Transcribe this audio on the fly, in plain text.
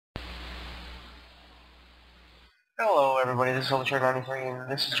Hello everybody, this is Ultra93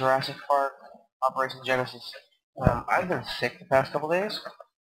 and this is Jurassic Park Operation Genesis. I've been sick the past couple days,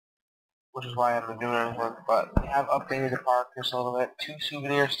 which is why I haven't been doing anything, but we have updated the park just a little bit. 2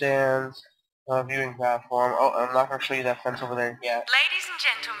 souvenir stands, a viewing platform. Oh, I'm not going to show you that fence over there yet. Ladies and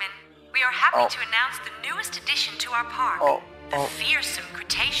gentlemen, we are happy to announce the newest addition to our park. The fearsome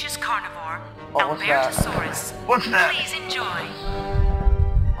Cretaceous carnivore, Albertosaurus. What's that? Please enjoy.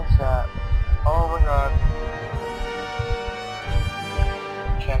 What's that? Oh my god.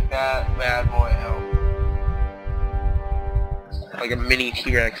 Check that bad boy out. Like a mini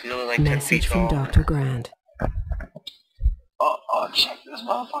T-Rex, he's only like 10 feet Message tall. from Dr. Grant. Oh, check this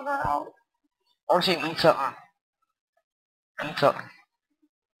motherfucker out. I want to see him eat something. Eat something.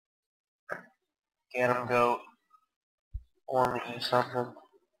 Get him, goat. I want him to eat something.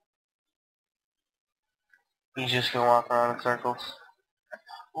 He's just gonna walk around in circles.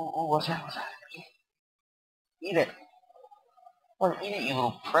 Ooh, what's that? What's that? Eat it. Well, eat it, you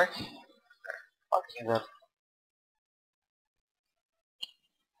little prick. Fuck you then.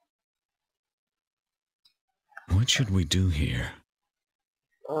 What should we do here?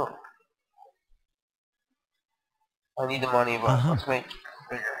 Oh. I need the money, but let's make it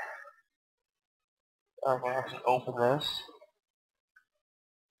bigger. I can actually open this.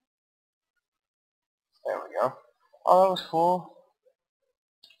 There we go. Oh, that was cool.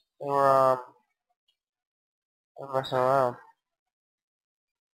 They were messing around.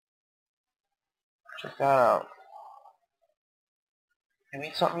 Check that out. Have you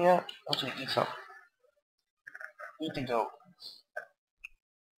eat something yet? Actually, eat something. Eat the goat.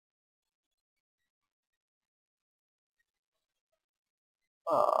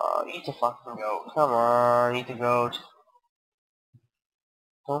 Eat the fucking goat. Come on, eat the goat.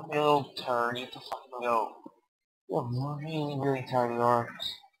 Don't be a little turd, eat the fucking goat. You have really, really tiny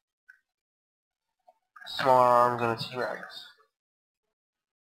arms. Smaller arms than a T-Rex.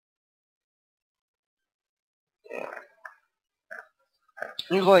 Yeah.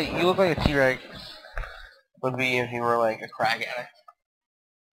 You look like a T-Rex would be if you were like a crack addict.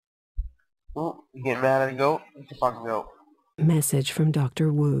 Ooh, you get mad at a goat? Eat the fucking goat. Message from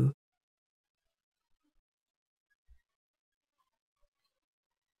Dr. Wu.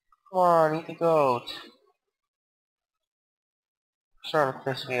 Come on, eat the goat. Starting to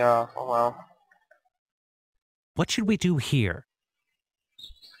piss me off. Oh well. What should we do here?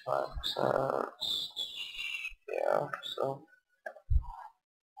 5%. Yeah, so.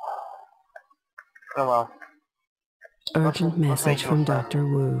 Oh well. Urgent message from Dr.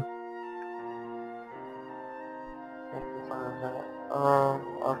 Wu.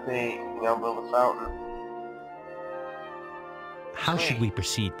 Okay, now build a fountain. How should we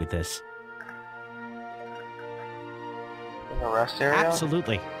proceed with this? In the rest area?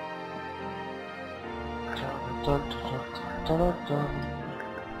 Absolutely. There's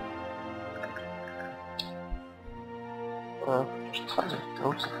tons of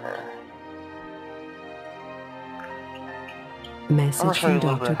goats in there. Message from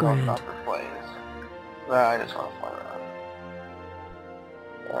Dr. Grant. I just want to fly around.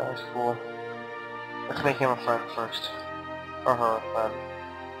 Yeah, that's cool. Let's make him a friend first. Or her a friend.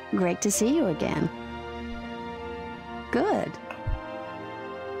 Great to see you again. Good.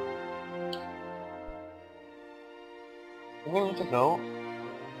 You gonna eat the goat?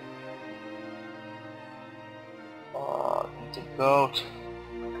 Eat the goat.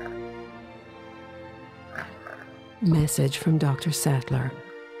 Message from Dr. Sattler.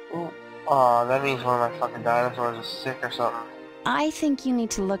 Ooh. Aw, that means one of my fucking dinosaurs is sick or something. I think you need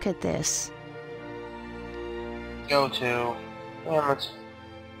to look at this. Go to. Damn it.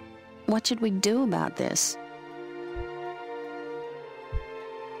 What should we do about this?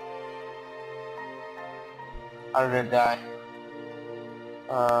 How did it die?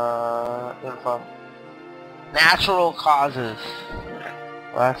 Info. Natural causes.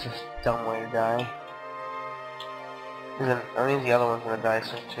 Well, that's just a dumb way to die. I think the other one's gonna die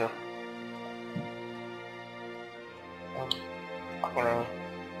soon too. Fucking A.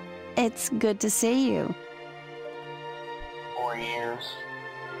 It's good to see you. 4 years.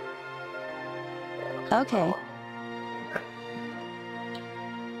 Okay.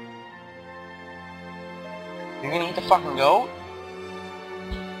 You're gonna eat the fucking goat?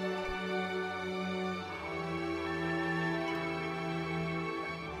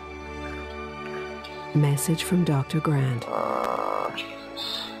 Message from Dr. Grant.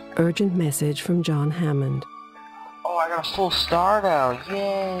 Jesus. Urgent message from John Hammond. Oh, I got a full star now.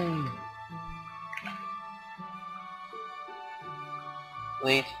 Yay.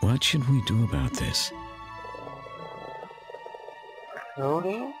 Wait. What should we do about this?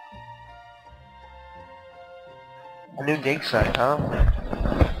 Loading? A new dig site, huh?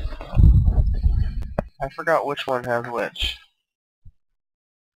 I forgot which one has which.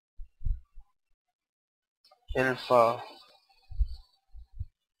 Info.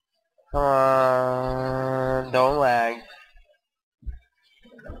 Come on, don't lag.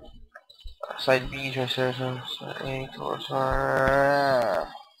 Site B, research, A, course,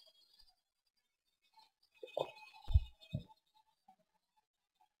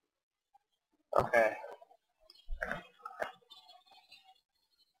 okay.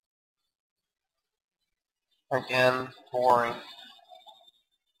 Again, boring.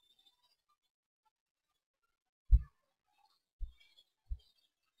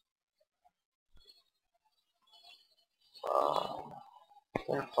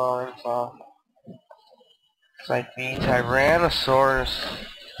 Info. Site B, Tyrannosaurus.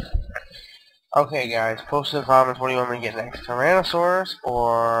 Okay, guys, post in the comments what do you want me to get next. Tyrannosaurus,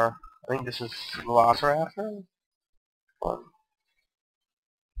 or I think this is Velociraptor? One.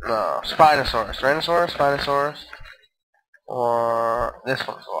 No, Spinosaurus. Tyrannosaurus, Spinosaurus, or this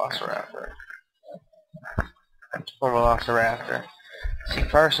one's Velociraptor. Or Velociraptor. See,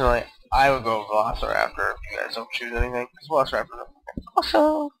 personally, I would go Velociraptor if you guys don't choose anything. Because Velociraptor is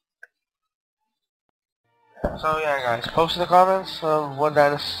awesome. So yeah, guys, post in the comments of what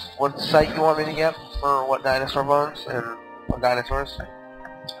site you want me to get for what dinosaur bones and what dinosaurs.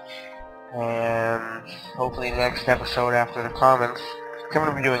 And hopefully next episode after the comments, I'm going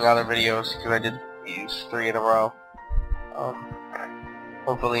to be doing other videos because I did use 3 in a row.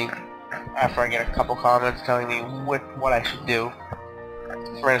 Hopefully after I get a couple comments telling me what I should do,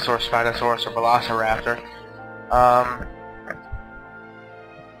 Tyrannosaurus, Spinosaurus, or Velociraptor,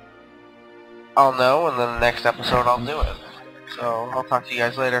 I'll know, and then the next episode I'll do it. So I'll talk to you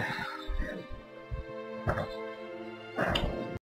guys later.